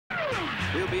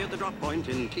We'll be at the drop point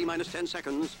in T-minus 10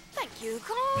 seconds. Thank you,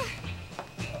 Carl.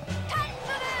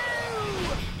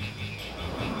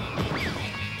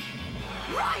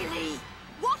 Riley!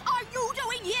 What are you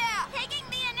doing here? Taking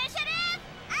the initiative?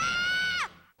 Ah!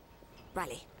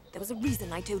 Riley, there was a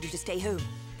reason I told you to stay home.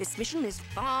 This mission is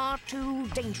far too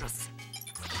dangerous.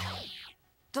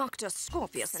 Dr.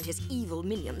 Scorpius and his evil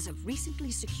minions have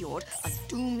recently secured a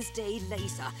doomsday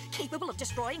laser capable of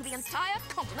destroying the entire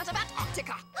continent of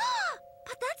Antarctica.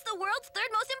 But that's the world's third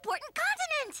most important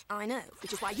continent! I know,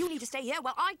 which is why you need to stay here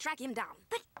while I track him down.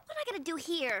 But what am I gonna do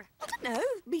here? I don't know,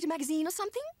 read a magazine or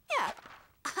something? Yeah.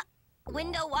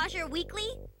 Window Washer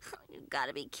Weekly? You've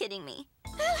gotta be kidding me.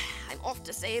 I'm off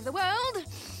to save the world.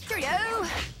 Cheerio.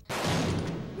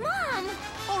 Mom!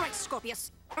 All right,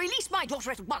 Scorpius. Release my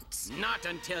daughter at once. Not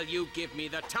until you give me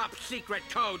the top secret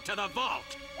code to the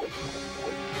vault.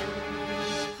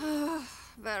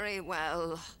 Very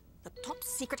well. The top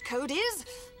secret code is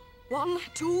 1,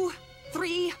 2,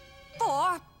 3,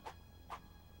 4,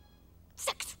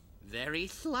 6. Very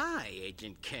sly,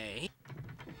 Agent K.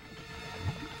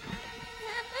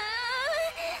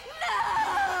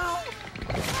 No!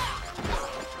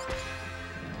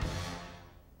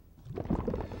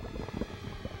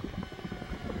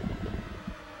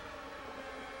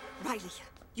 Riley,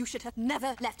 you should have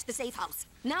never left the safe house.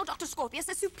 Now Dr. Scorpius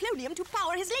has suplonium to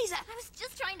power his laser. I was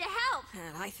just trying to help.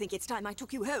 Well, I think it's time I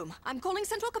took you home. I'm calling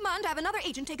Central Command to have another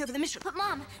agent take over the mission. But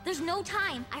Mom, there's no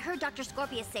time. I heard Dr.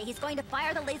 Scorpius say he's going to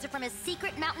fire the laser from his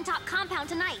secret mountaintop compound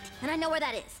tonight. And I know where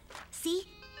that is. See?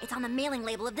 It's on the mailing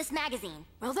label of this magazine.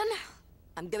 Well then,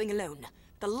 I'm going alone.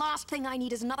 The last thing I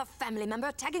need is another family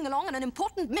member tagging along on an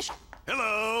important mission.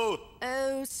 Hello!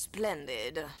 Oh,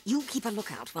 splendid. You keep a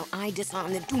lookout while I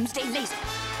disarm the doomsday laser.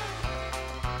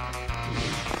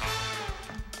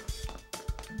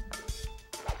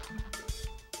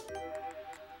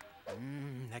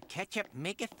 The ketchup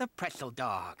maketh the pretzel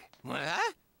dog.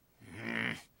 What?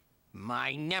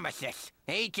 My nemesis,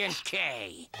 Agent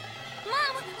K.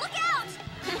 Mom, look out!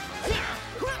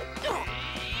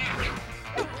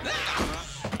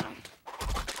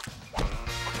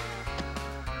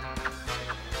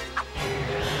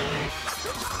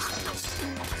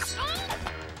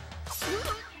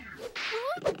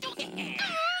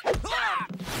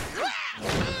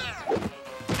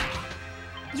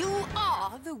 You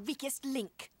are the weakest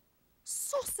link.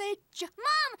 Sausage.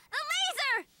 Mom, the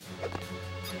laser!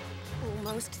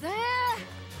 Almost there.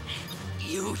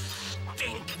 You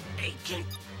stink, Agent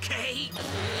K.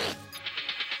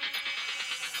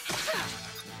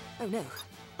 Oh no,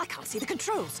 I can't see the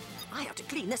controls. I have to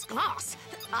clean this glass.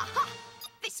 Aha!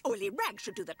 This oily rag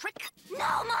should do the trick.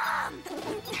 No, Mom!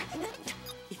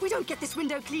 If we don't get this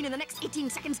window clean in the next 18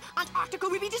 seconds, Antarctica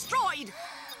will be destroyed.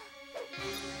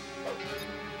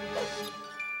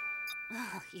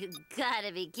 Oh, you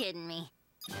gotta be kidding me.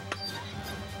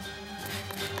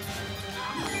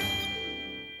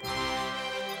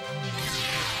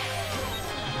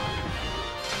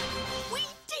 We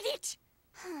did it!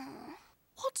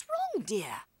 What's wrong, dear?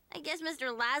 I guess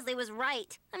Mr. Lasley was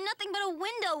right. I'm nothing but a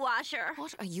window washer.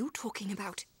 What are you talking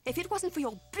about? If it wasn't for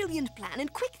your brilliant plan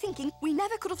and quick thinking, we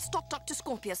never could have stopped Dr.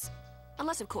 Scorpius.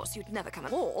 Unless, of course, you'd never come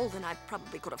at all, then I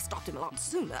probably could have stopped him a lot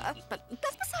sooner. But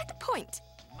that's beside the point.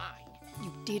 Mine.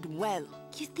 You did well.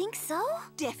 You think so?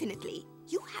 Definitely.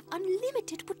 You have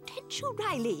unlimited potential,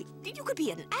 Riley. You could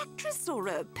be an actress or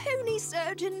a pony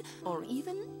surgeon or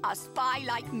even a spy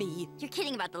like me. You're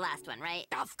kidding about the last one, right?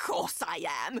 Of course I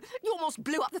am. You almost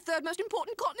blew up the third most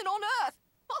important continent on Earth.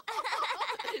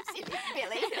 Silly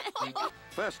Billy.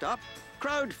 First up,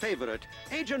 crowd favorite,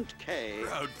 Agent K.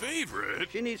 Crowd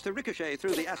favorite? She needs to ricochet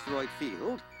through the asteroid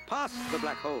field, past the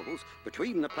black holes,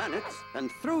 between the planets, and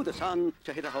through the sun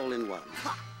to hit a hole in one.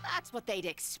 Ha, that's what they'd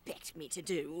expect me to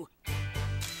do.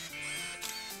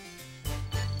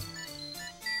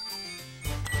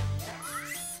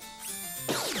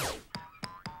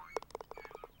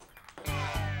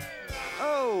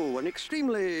 Oh, an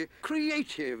extremely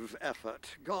creative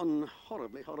effort, gone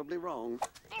horribly, horribly wrong.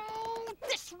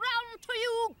 This round to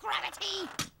you, gravity!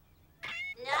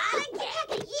 Yeah!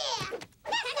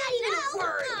 That's not even a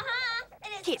word!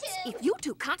 Kids, if you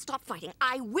two can't stop fighting,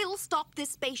 I will stop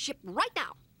this spaceship right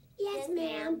now. Yes,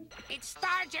 ma'am. It's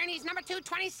Star Journeys number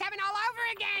 227 all over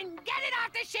again. Get it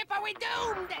off the ship or we're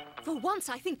doomed. For once,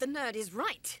 I think the nerd is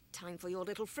right. Time for your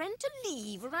little friend to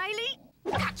leave, Riley.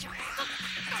 Gotcha!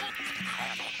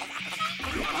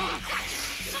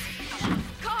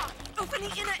 Car, open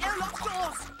the inner airlock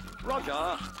doors!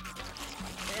 Roger.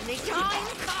 Anytime,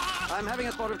 car! I'm having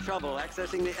a spot of trouble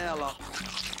accessing the airlock.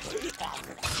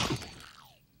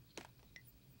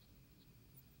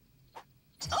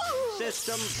 Oh!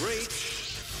 System breach.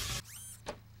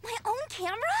 My own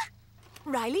camera?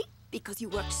 Riley, because you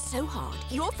worked so hard,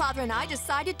 your father and I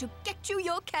decided to get you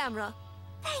your camera.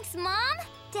 Thanks, Mom.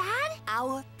 Dad?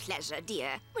 Our pleasure,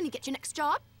 dear. When you get your next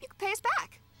job, you can pay us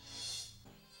back.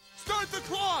 Start the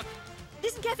clock!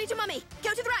 Listen carefully to Mummy.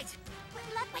 Go to the right.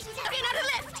 Again, on the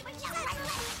left.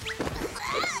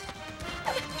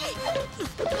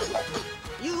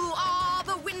 You are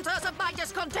the winters of my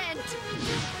discontent.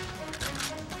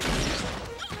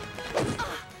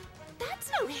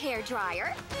 That's no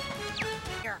hairdryer.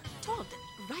 Todd,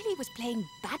 Riley was playing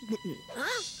badminton.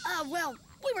 Huh? Well,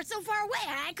 we were so far away,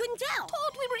 I couldn't tell.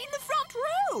 Todd, we were in the front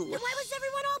row. Then why was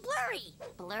everyone all blurry?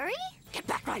 Blurry? Get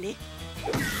back, Riley.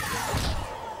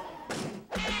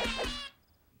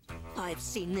 I've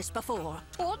seen this before.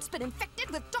 Todd's been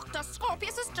infected with Dr.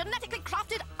 Scorpius's genetically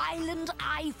crafted island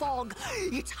eye fog.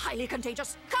 It's highly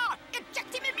contagious. Car,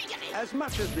 eject him immediately. As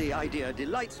much as the idea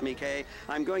delights me, Kay,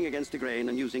 I'm going against the grain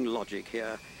and using logic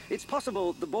here. It's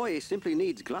possible the boy simply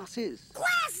needs glasses.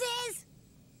 Glasses!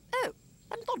 Oh,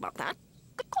 I hadn't thought about that.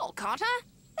 Good call, Carter.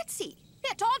 Let's see.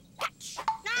 Here, Todd, catch.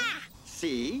 Ah!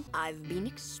 See? I've been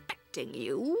expecting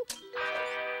you.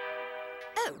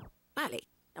 Oh, Riley,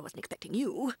 I wasn't expecting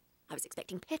you. I was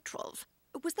expecting Petrov.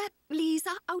 Was that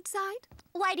Lisa outside?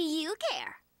 Why do you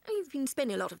care? You've been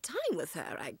spending a lot of time with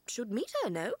her. I should meet her,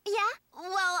 no? Yeah?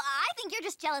 Well, I think you're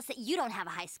just jealous that you don't have a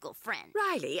high school friend.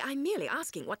 Riley, I'm merely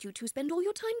asking what you two spend all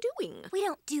your time doing. We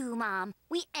don't do, Mom.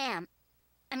 We am.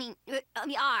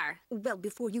 We are. Well,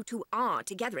 before you two are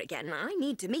together again, I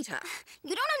need to meet her.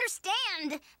 You don't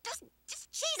understand. Just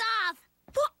cheese off.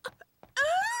 What?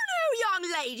 Oh, no, young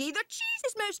lady. The cheese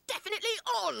is most definitely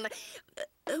on.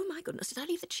 Oh, my goodness, did I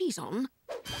leave the cheese on?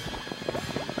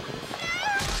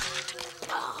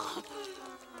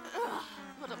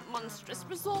 What a monstrous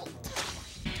result.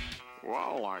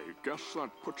 Well, I guess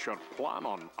that puts your plan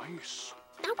on ice.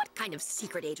 Now, what kind of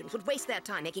secret agent would waste their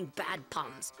time making bad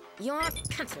puns? You're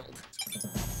cancelled.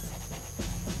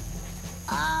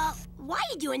 Why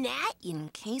are you doing that? In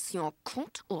case you're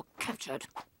caught or captured.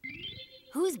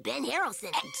 Who's Ben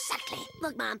Harrelson? Exactly.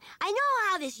 Look, Mom, I know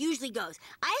how this usually goes.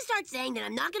 I start saying that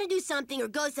I'm not gonna do something or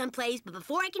go someplace, but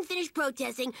before I can finish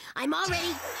protesting, I'm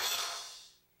already...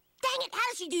 Dang it, how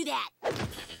does she do that?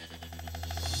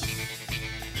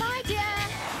 Bye, dear.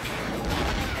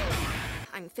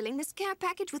 I'm filling this care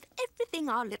package with everything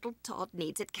our little Todd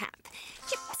needs at camp.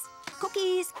 Chips,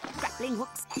 cookies, grappling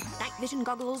hooks, night vision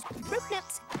goggles, rope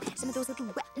nets, some of those little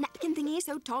wet napkin thingies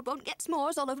so Todd won't get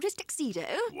s'mores all over his tuxedo.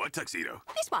 What tuxedo?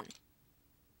 This one.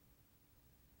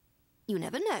 You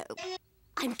never know.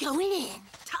 I'm going in.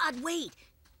 Todd, wait.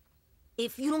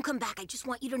 If you don't come back, I just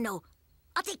want you to know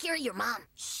I'll take care of your mom.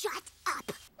 Shut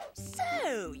up.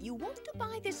 So, you want to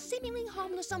buy this seemingly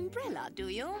harmless umbrella, do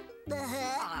you?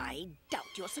 I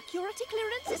doubt your security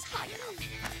clearance is high enough.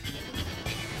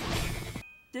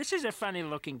 This is a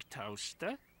funny-looking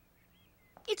toaster.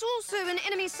 It's also an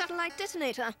enemy satellite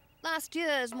detonator. Last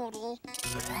year's model.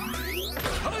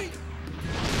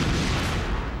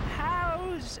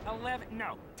 How's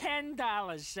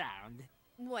 $10 sound?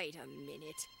 Wait a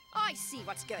minute. I see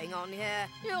what's going on here.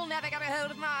 You'll never get a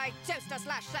hold of my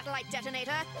toaster/satellite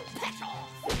detonator, Petrov.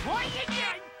 What you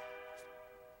doing?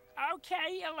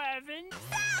 Okay, 11.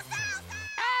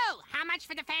 Oh, how much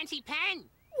for the fancy pen?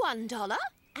 $1,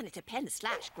 and it's a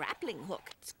pen/grappling hook.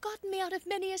 It's gotten me out of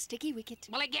many a sticky wicket.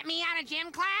 Will it get me out of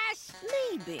gym class?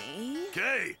 Maybe.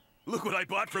 Kay, look what I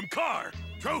bought from Car.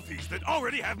 Trophies that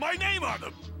already have my name on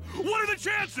them. What are the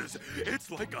chances?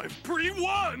 It's like I've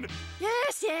pre-won.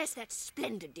 Yes, that's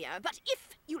splendid, dear. But if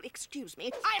you'll excuse me,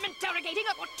 I am interrogating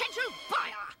a potential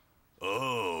buyer.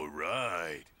 Oh,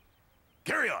 right.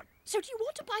 Carry on. So do you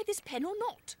want to buy this pen or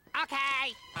not?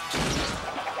 Okay.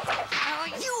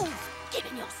 You've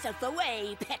given yourself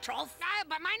away, Petrov.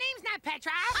 But my name's not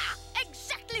Petrov. Ah,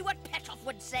 exactly what Petrov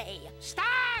would say.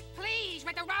 Stop, please,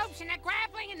 with the ropes and the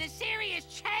grappling and the serious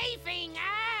chafing.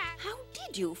 How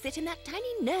did you fit in that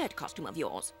tiny nerd costume of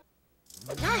yours?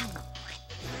 And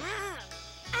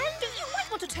you might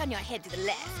want to turn your head to the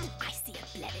left. I see a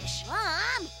blemish.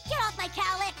 Mom, get off my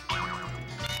cowlick.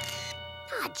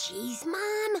 Ah, jeez,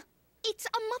 Mom. It's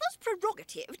a mother's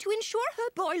prerogative to ensure her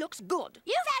boy looks good.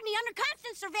 You've had me under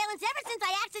constant surveillance ever since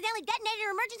I accidentally detonated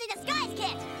your emergency disguise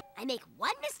kit. I make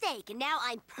one mistake, and now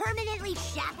I'm permanently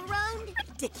chaperoned?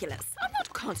 Ridiculous. I'm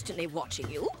not constantly watching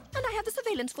you, and I have the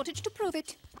surveillance footage to prove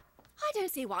it. I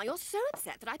don't see why you're so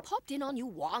upset that I popped in on you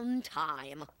one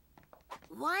time.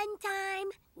 One time?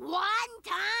 One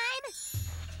time?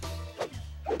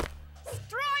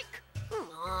 Strike!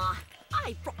 Aw,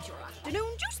 I brought your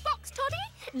afternoon juice box, Toddy.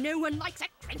 No one likes a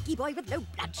cranky boy with low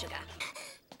blood sugar.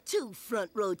 2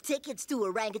 front-row tickets to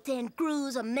Orangutan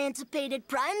Crew's Emancipated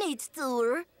Primates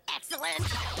Tour. Excellent!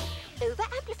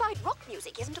 Over-amplified rock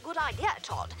music isn't a good idea,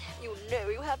 Todd. You know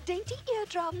you have dainty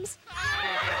eardrums.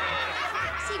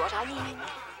 See what I mean?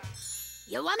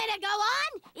 You want me to go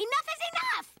on? Enough is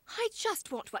enough! I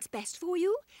just want what's best for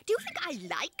you. Do you think I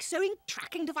like sewing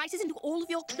tracking devices into all of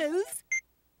your clothes?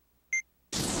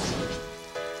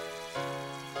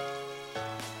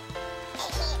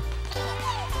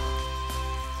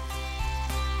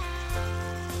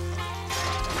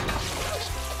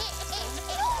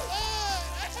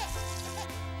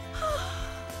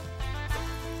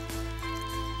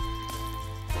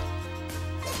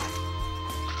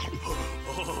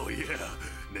 Oh, yeah.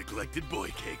 Neglected boy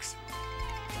cakes.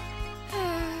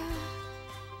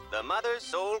 The mother's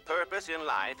sole purpose in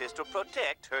life is to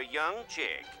protect her young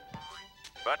chick.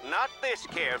 But not this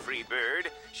carefree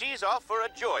bird. She's off for a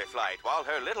joy flight while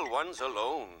her little one's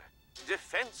alone.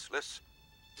 Defenseless,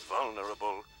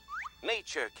 vulnerable.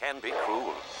 Nature can be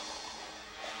cruel.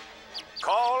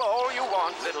 Call all you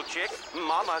want, little chick.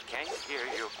 Mama can't hear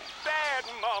you. Bad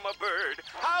mama bird,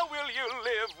 how will you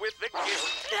live with the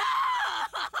guilt?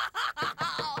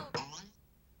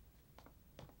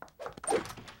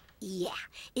 Yeah.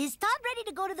 Is Todd ready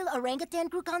to go to the Orangutan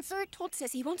Crew concert? Todd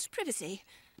says he wants privacy.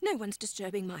 No one's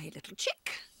disturbing my little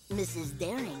chick. Mrs.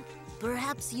 Daring,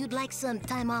 perhaps you'd like some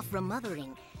time off from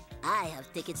mothering. I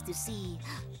have tickets to see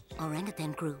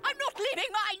Orangutan Crew. I'm not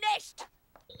leaving my nest!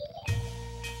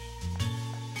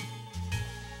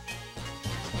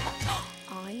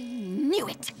 I knew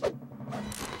it!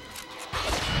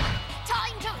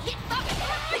 Time to hit the...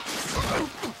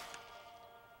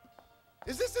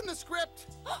 Is this in the script?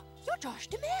 You're Josh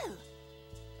Duhamel.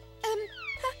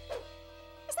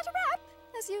 Is that a rap,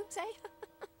 as you say?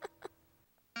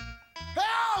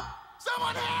 Help!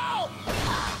 Someone help!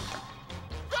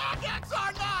 Back,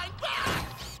 XR9! Back!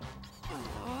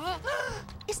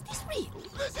 Is this real?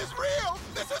 This is real!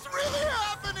 This is really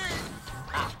happening!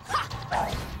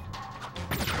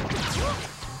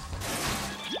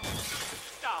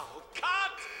 Oh,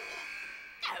 cut!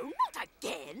 No, not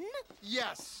again.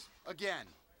 Yes, again.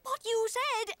 But you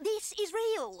said this is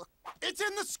real. It's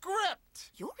in the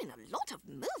script! You're in a lot of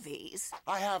movies.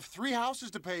 I have 3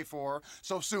 houses to pay for,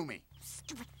 so sue me.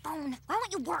 Stupid phone. Why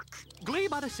don't you work?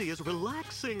 Glebe Odyssey is a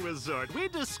relaxing resort. We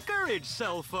discourage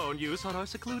cell phone use on our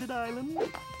secluded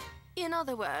island. In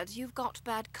other words, you've got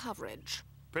bad coverage.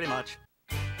 Pretty much.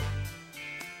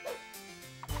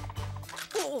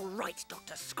 All right,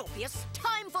 Dr. Scorpius.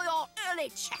 Time for your early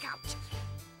checkout.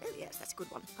 Oh, yes, that's a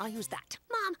good one. I'll use that.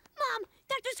 Mom,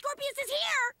 Dr. Scorpius is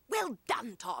here! Well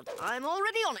done, Todd. I'm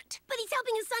already on it. But he's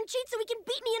helping his son cheat so he can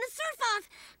beat me in a surf-off.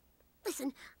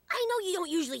 Listen, I know you don't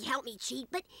usually help me cheat,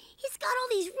 but he's got all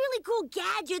these really cool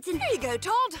gadgets and... Here you go,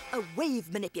 Todd. A wave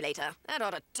manipulator. That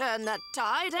ought to turn the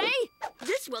tide, eh?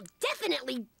 This will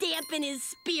definitely dampen his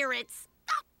spirits.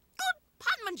 Ah, good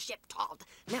penmanship, Todd.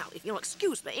 Now, if you'll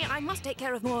excuse me, I must take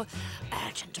care of more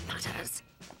urgent matters.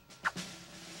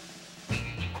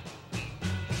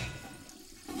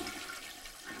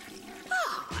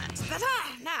 That's better.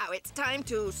 Now it's time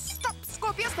to stop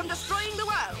Scorpius from destroying the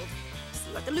world.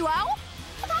 See what the luau?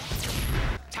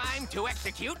 Time to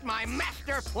execute my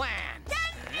master plan.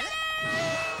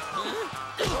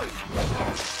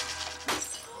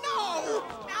 No!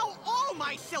 Now all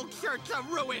my silk shirts are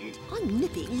ruined. I'm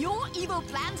nipping your evil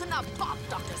plans in the bud,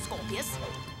 Dr. Scorpius.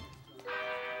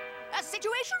 The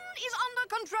situation is under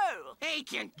control.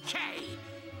 Agent K,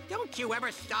 don't you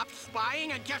ever stop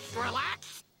spying and just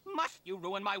relax? Must you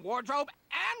ruin my wardrobe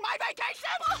and my vacation?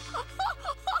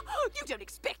 You don't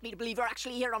expect me to believe you're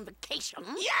actually here on vacation?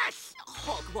 Yes!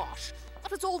 Hogwash.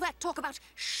 What was all that talk about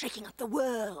shaking up the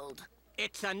world?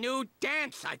 It's a new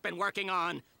dance I've been working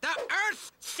on. The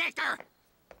Earth Shaker.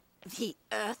 The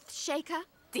Earth Shaker?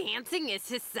 Dancing is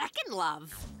his second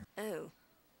love. Oh,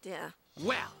 dear.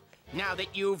 Well, now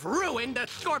that you've ruined the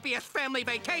Scorpius family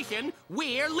vacation,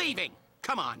 we're leaving.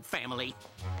 Come on, family.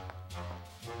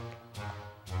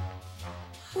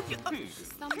 I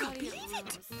can't believe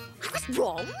it. I was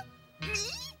wrong. Me?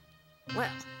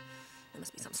 Well, there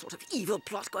must be some sort of evil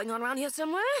plot going on around here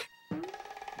somewhere.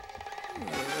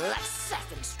 That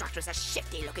surf instructor's a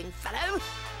shifty-looking fellow.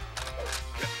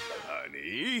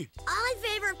 Honey? All in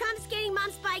favor of confiscating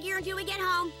Mom's spy gear until we get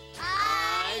home.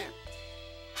 Aye.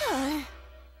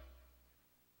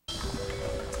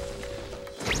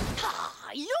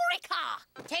 Eureka!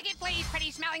 Take it, please,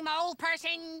 pretty smelling mole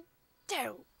person.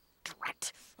 Oh,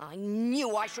 drat. I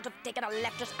knew I should have taken a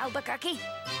left at Albuquerque.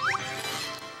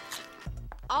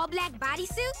 All black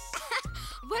bodysuit?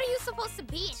 What are you supposed to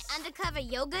be, an undercover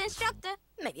yoga instructor?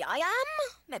 Maybe I am,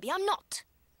 maybe I'm not.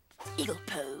 Eagle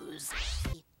pose.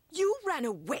 You ran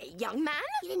away, young man?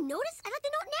 You didn't notice? I left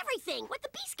a note and everything. What the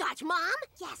bee-scotch, Mom?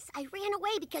 Yes, I ran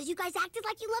away because you guys acted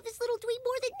like you love this little dweeb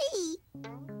more than me.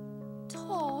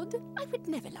 Todd, I would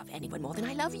never love anyone more than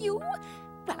I love you.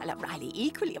 Well, I love Riley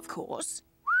equally, of course.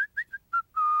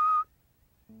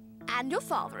 And your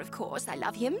father, of course. I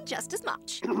love him just as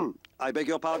much. I beg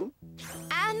your pardon?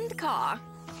 And the car.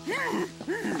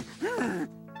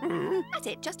 That's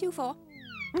it, just you four.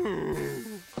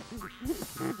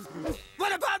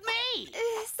 What about me?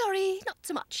 Sorry, not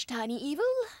so much, Tiny Evil.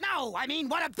 No, I mean,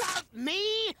 what about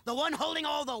me? The one holding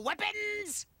all the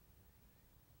weapons?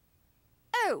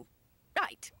 Oh,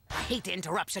 right. I hate to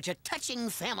interrupt such a touching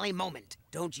family moment.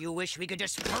 Don't you wish we could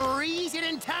just freeze it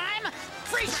in time?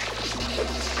 Freeze it!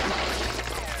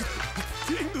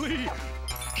 Tingly!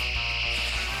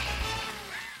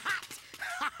 Hot!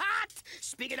 Hot!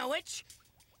 Speaking of which,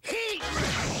 heat!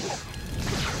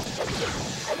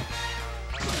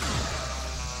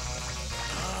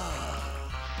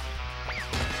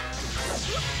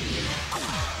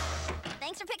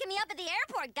 Thanks for picking me up at the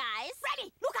airport, guys.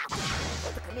 Ready, look out!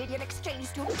 The Canadian exchange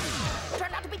student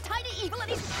turned out to be Tiny Evil, and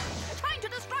he's trying to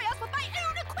destroy us with my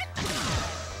own equipment!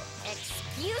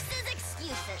 Excuses,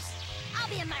 excuses. I'll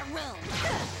be in my room.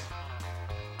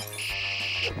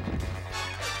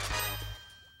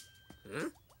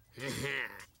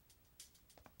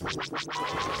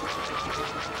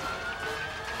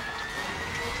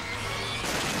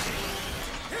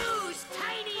 Who's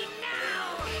tiny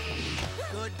now?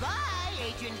 Goodbye,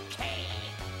 Agent K.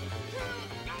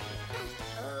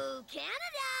 Oh,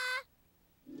 Canada!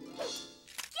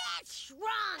 Get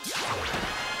shrunk!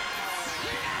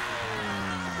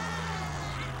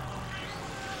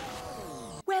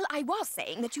 Well, I was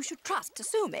saying that you should trust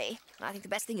Tasumi. I think the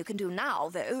best thing you can do now,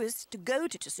 though, is to go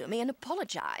to Tasumi and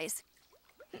apologize.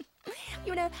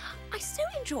 You know, I so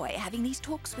enjoy having these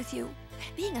talks with you.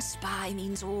 Being a spy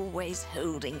means always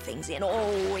holding things in,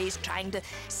 always trying to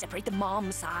separate the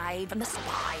mom side from the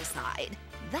spy side.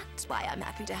 That's why I'm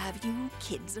happy to have you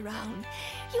kids around.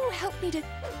 You help me to...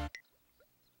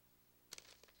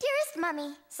 Dearest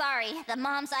Mummy. Sorry, the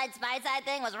mom side, spy side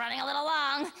thing was running a little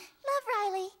long. Love,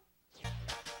 Riley.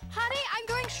 Honey, I'm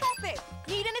going shopping.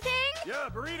 Need anything? Yeah,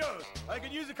 burritos. I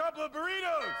could use a couple of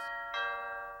burritos.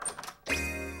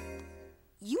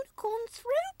 Unicorn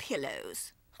throw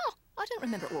pillows. Oh, I don't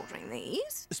remember ordering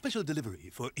these. A special delivery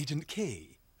for Agent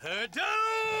K. Hadam!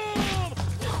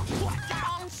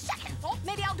 On second thought,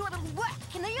 maybe I'll do a little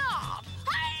work in the yard.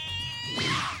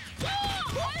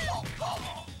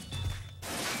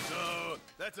 So,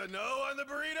 that's a no on the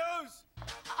burritos?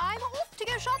 I'm off to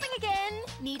go shopping again.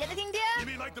 Need anything, dear? You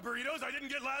mean like the burritos I didn't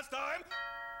get last time?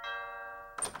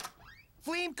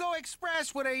 Fleamco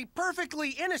Express with a perfectly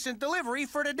innocent delivery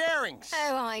for the Darings.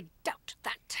 Oh, I doubt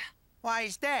that. Why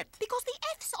is that? Because the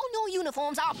F's on your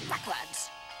uniforms are backwards.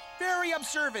 Very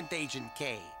observant, Agent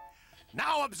K.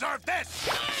 Now observe this!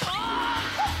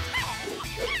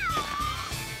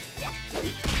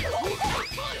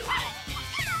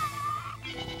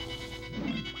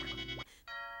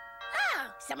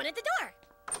 Ah, someone at the door.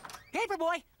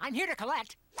 Paperboy, I'm here to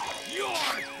collect. Your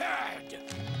head!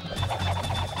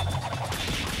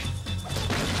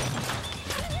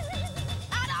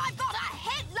 And I've got a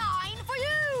headline for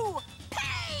you!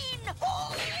 Pain!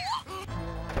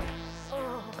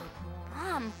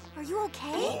 Mom, are you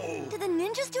okay? Did the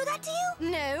ninjas do that to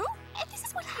you? No. This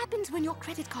is what happens when your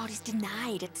credit card is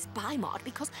denied at Spy Mart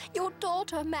because your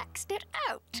daughter maxed it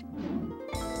out.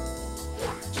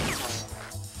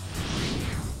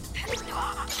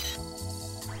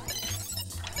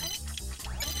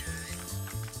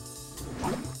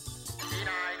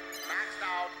 Denied, maxed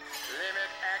out,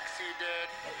 limit exceeded.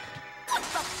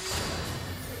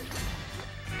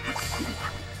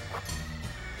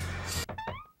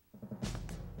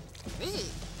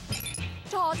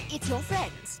 Todd, it's your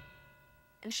friends.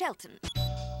 And Shelton.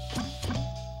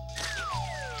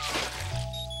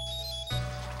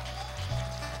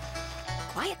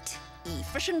 Quiet,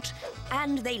 efficient,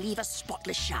 and they leave a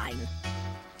spotless shine.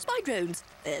 Spy drones,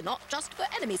 they're not just for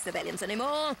enemy surveillance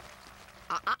anymore.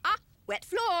 Wet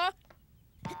floor.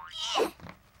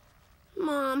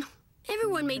 Mom,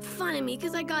 everyone made fun of me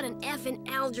because I got an F in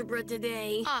algebra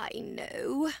today. I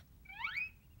know.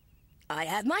 I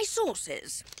have my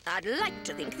sources. I'd like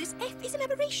to think this F is an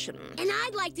aberration. And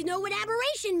I'd like to know what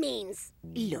aberration means.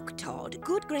 Look, Todd,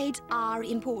 good grades are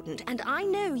important, and I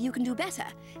know you can do better.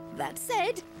 That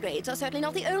said, grades are certainly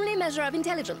not the only measure of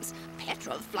intelligence.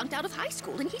 Petrov flunked out of high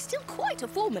school, and he's still quite a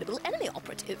formidable enemy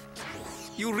operative.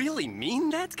 You really mean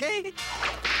that, Kay?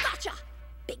 Gotcha!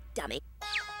 Big dummy.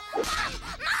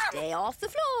 Stay off the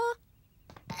floor.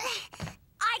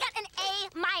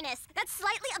 minus. That's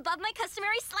slightly above my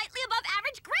customary slightly above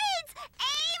average grades.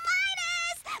 A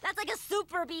minus. That's like a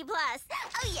super B plus.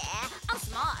 Oh yeah, I'm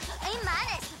smart. A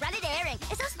minus. Run it airing.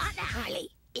 It's so smart now. Highly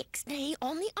ixnay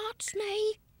on the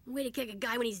artsnay. Way to kick a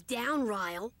guy when he's down,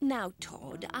 Ryle. Now,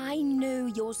 Todd, I know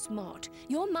you're smart.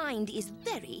 Your mind is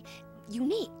very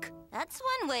unique. That's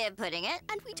one way of putting it.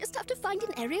 And we just have to find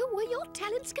an area where your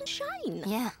talents can shine.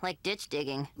 Yeah, like ditch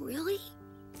digging. Really?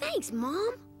 Thanks,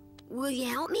 Mom. Will you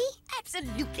help me?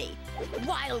 Absolutely.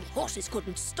 Wild horses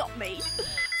couldn't stop me.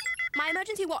 My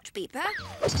emergency watch beeper.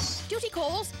 Duty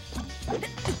calls.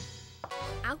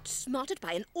 Outsmarted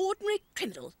by an ordinary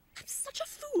criminal. I'm such a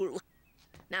fool.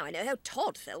 Now I know how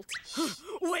Todd felt.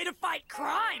 Way to fight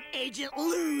crime, Agent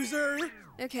Loser!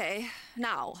 Okay,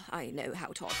 now I know how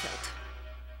Todd felt.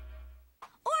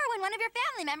 Or when one of your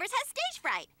family members has stage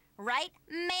fright. Right,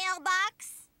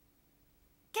 mailbox?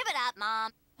 Give it up,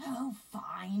 Mom. Oh,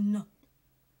 fine.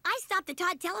 I stopped the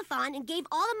Todd Telethon and gave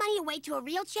all the money away to a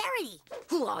real charity.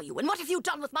 Who are you, and what have you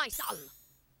done with my son?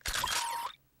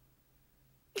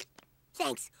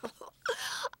 Thanks.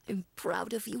 I'm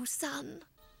proud of you, son.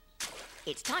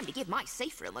 It's time to give my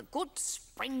safe room a good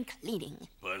spring cleaning.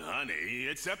 But honey,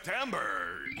 it's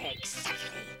September.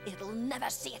 Exactly. It'll never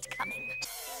see it coming.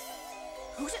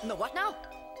 Who's it in the what now?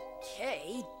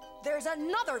 Kay, there's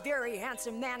another very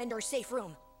handsome man in your safe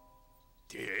room.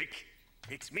 Dick,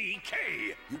 it's me,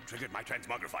 Kay. You triggered my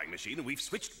transmogrifying machine and we've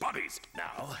switched bodies.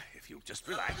 Now, if you just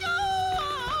relax. No!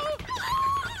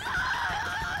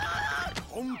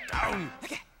 Calm down.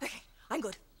 Okay, I'm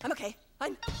good. I'm okay.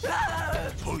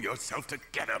 Pull yourself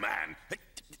together, man.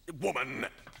 Woman.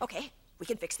 Okay, we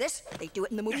can fix this. They do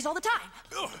it in the movies all the time.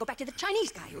 Go back to the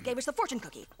Chinese guy who gave us the fortune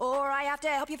cookie. Or I have to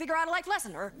help you figure out a life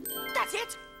lesson, or... That's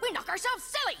it! We knock ourselves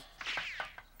silly!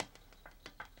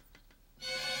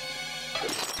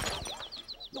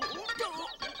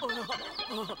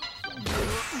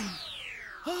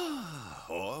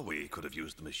 Or we could have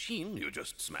used the machine you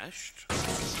just smashed.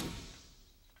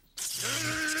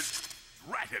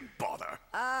 Rat and bother.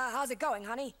 How's it going,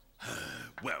 honey?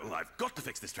 Well, I've got to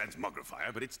fix this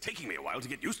transmogrifier, but it's taking me a while to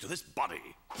get used to this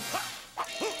body.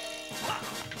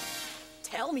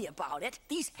 Tell me about it.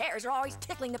 These hairs are always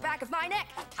tickling the back of my neck.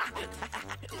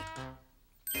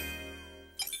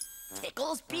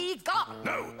 Tickles be gone.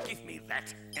 No, give me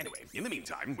that. Anyway, in the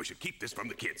meantime, we should keep this from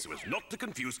the kids so as not to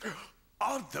confuse...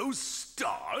 Are those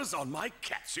stars on my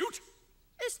catsuit?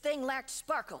 This thing lacked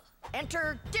sparkle.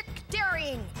 Enter Dick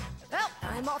Daring. Well,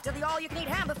 I'm off to the all-you-can-eat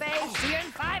ham buffet. See you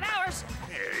in 5 hours.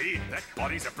 Hey, that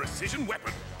body's a precision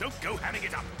weapon. Don't go handing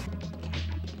it up.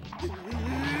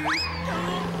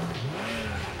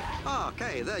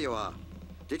 Okay, there you are.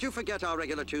 Did you forget our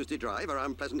regular Tuesday drive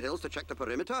around Pleasant Hills to check the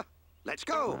perimeter? Let's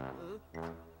go.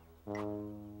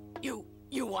 You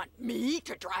want me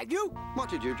to drive you? What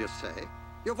did you just say?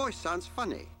 Your voice sounds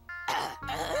funny.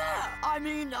 I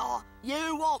mean,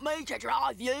 you want me to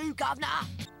drive you, Governor?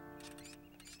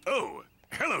 Oh,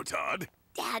 hello, Todd.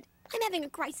 Dad, I'm having a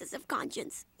crisis of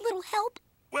conscience. Little help?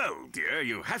 Well, dear,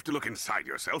 you have to look inside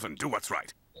yourself and do what's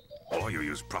right. Or you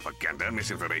use propaganda,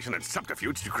 misinformation, and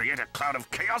subterfuge to create a cloud of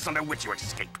chaos under which you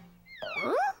escape.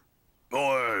 Huh?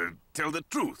 Or tell the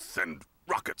truth and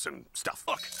rockets and stuff.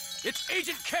 Look, it's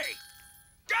Agent K.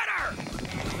 Get her!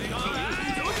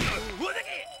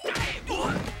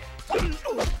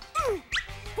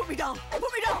 Put me down!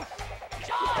 Put me down!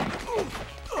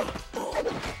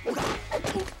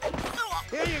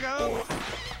 Here you go.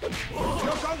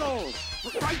 Your goggles.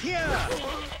 Right here.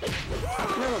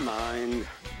 Never mind.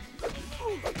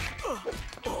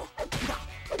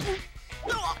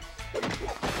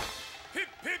 Hip,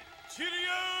 hip,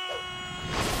 cheerio!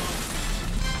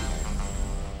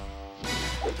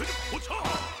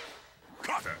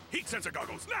 Carter, heat sensor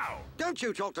goggles, now! Don't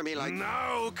you talk to me like...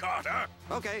 No, Carter!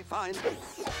 Okay, fine.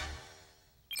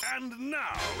 And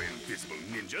now, invisible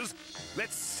ninjas,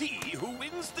 let's see who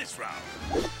wins this round.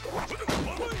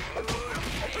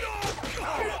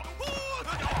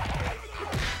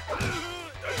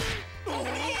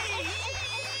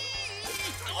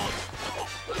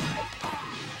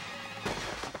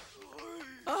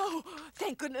 Oh,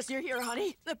 thank goodness you're here,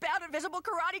 honey. The bad invisible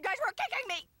karate guys were kicking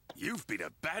me. You've been a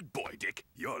bad boy, Dick.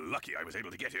 You're lucky I was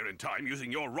able to get here in time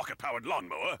using your rocket-powered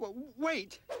lawnmower. Well,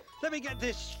 wait. Let me get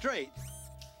this straight.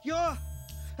 You're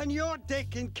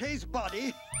Dick in Kay's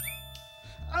body.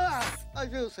 Ah, I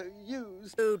feel so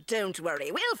used. Oh, don't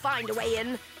worry. We'll find a way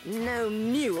in. No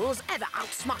mules ever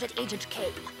outsmarted Agent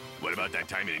K. What about that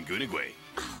time in Gunigway?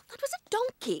 Oh, that was a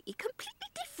donkey. Completely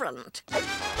different.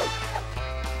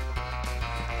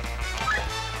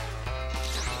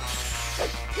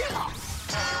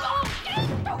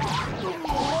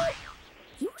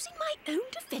 You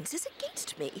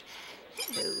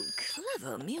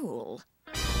clever mule.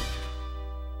 Mom!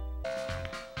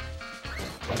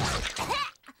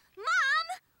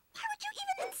 Why would you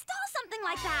even install something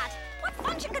like that? What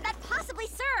function could that possibly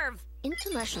serve?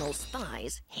 International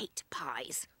spies hate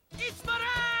pies. It's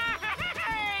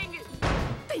meringue!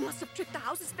 They must have tricked the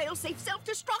house's fail-safe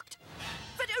self-destruct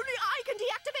that only I can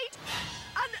deactivate,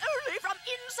 and only from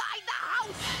inside the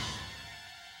house.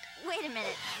 Wait a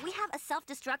minute. We have a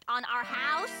self-destruct on our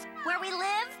house? Where we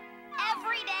live?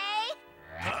 Every day?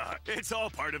 It's all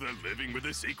part of the living with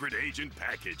a secret agent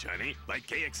package, honey. Like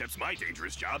Kay accepts my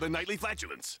dangerous job and nightly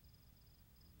flatulence.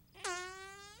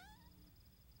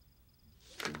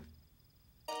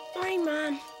 Morning,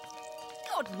 Mom.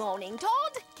 Good morning,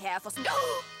 Todd. Care for some...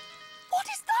 Oh! What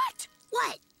is that?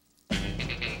 What?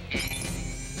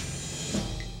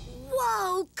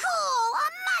 Whoa, cool! A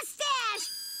mustache!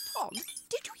 Todd,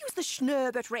 did you use the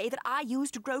Schnerbert ray that I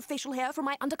used to grow facial hair from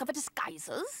my undercover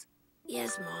disguises?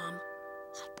 Yes, Mom.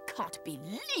 I can't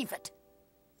believe it.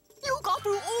 You got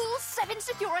through all 7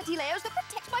 security layers that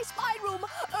protect my spy room.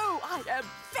 Oh, I am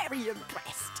very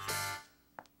impressed.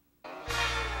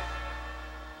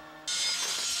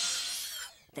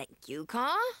 Thank you,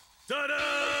 Car.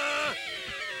 Ta-da!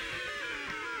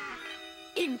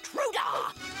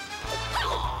 Intruder!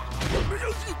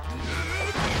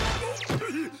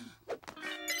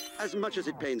 As much as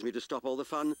it pains me to stop all the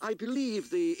fun, I believe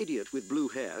the idiot with blue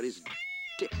hair is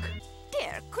Dick.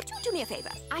 Dear, could you do me a favor?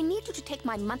 I need you to take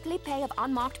my monthly pay of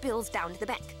unmarked bills down to the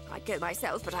bank. I'd go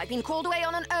myself, but I've been called away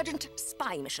on an urgent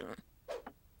spy mission.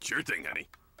 Sure thing, honey.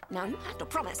 Now, you have to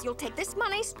promise you'll take this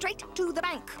money straight to the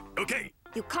bank. Okay.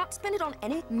 You can't spend it on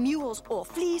any mules or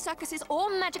flea circuses or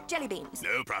magic jelly beans.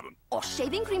 No problem. Or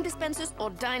shaving cream dispensers or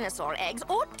dinosaur eggs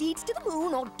or deeds to the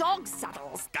moon or dog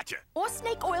saddles. Gotcha. Or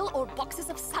snake oil or boxes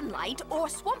of sunlight or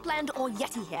swampland or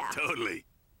yeti hair. Totally.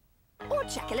 Or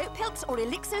jackalope pelts or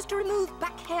elixirs to remove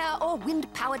back hair or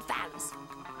wind-powered fans.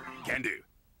 Can do.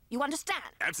 You understand?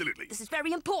 Absolutely. This is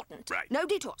very important. Right. No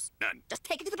detours. None. Just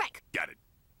take it to the bank. Got it.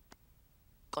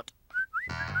 Good.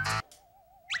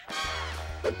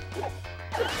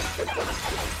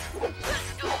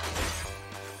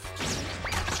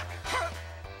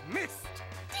 Missed!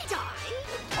 Did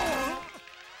I?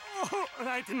 Oh,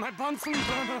 right in my Bunsen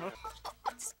burner.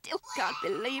 I still can't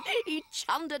believe he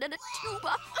chummed it in a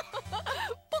tuba.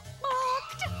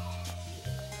 Bookmarked.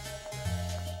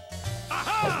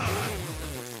 Aha!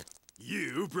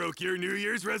 You broke your New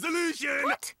Year's resolution!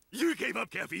 What? You gave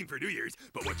up caffeine for New Year's,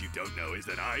 but what you don't know is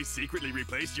that I secretly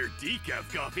replaced your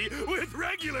decaf coffee with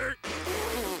regular.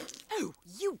 Oh,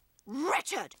 you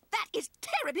wretched! That is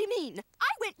terribly mean. I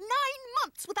went 9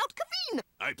 months without caffeine.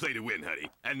 I play to win, honey.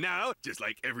 And now, just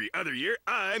like every other year,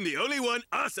 I'm the only one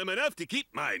awesome enough to keep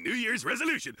my New Year's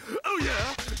resolution. Oh,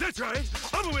 yeah, that's right.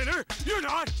 I'm a winner. You're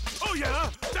not. Oh, yeah,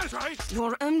 that's right.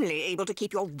 You're only able to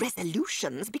keep your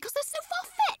resolutions because they're so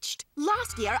far-fetched.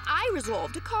 Last year, I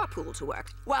resolved to carpool to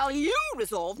work, while you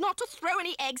resolved not to throw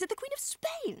any eggs at the Queen of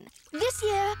Spain. This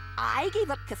year, I gave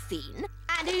up caffeine,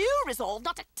 and you resolved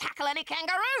not to tackle any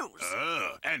kangaroos.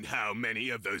 Oh, and how many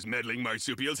of those meddling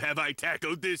marsupials have I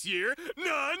tackled this year?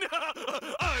 None!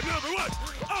 I'm number one!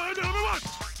 I'm number one!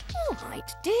 All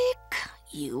right, Dick.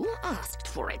 You asked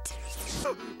for it.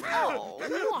 Oh,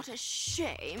 what a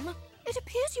shame. It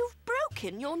appears you've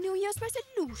broken your New Year's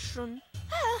resolution.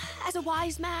 As a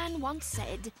wise man once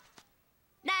said,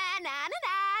 Na na na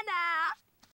na.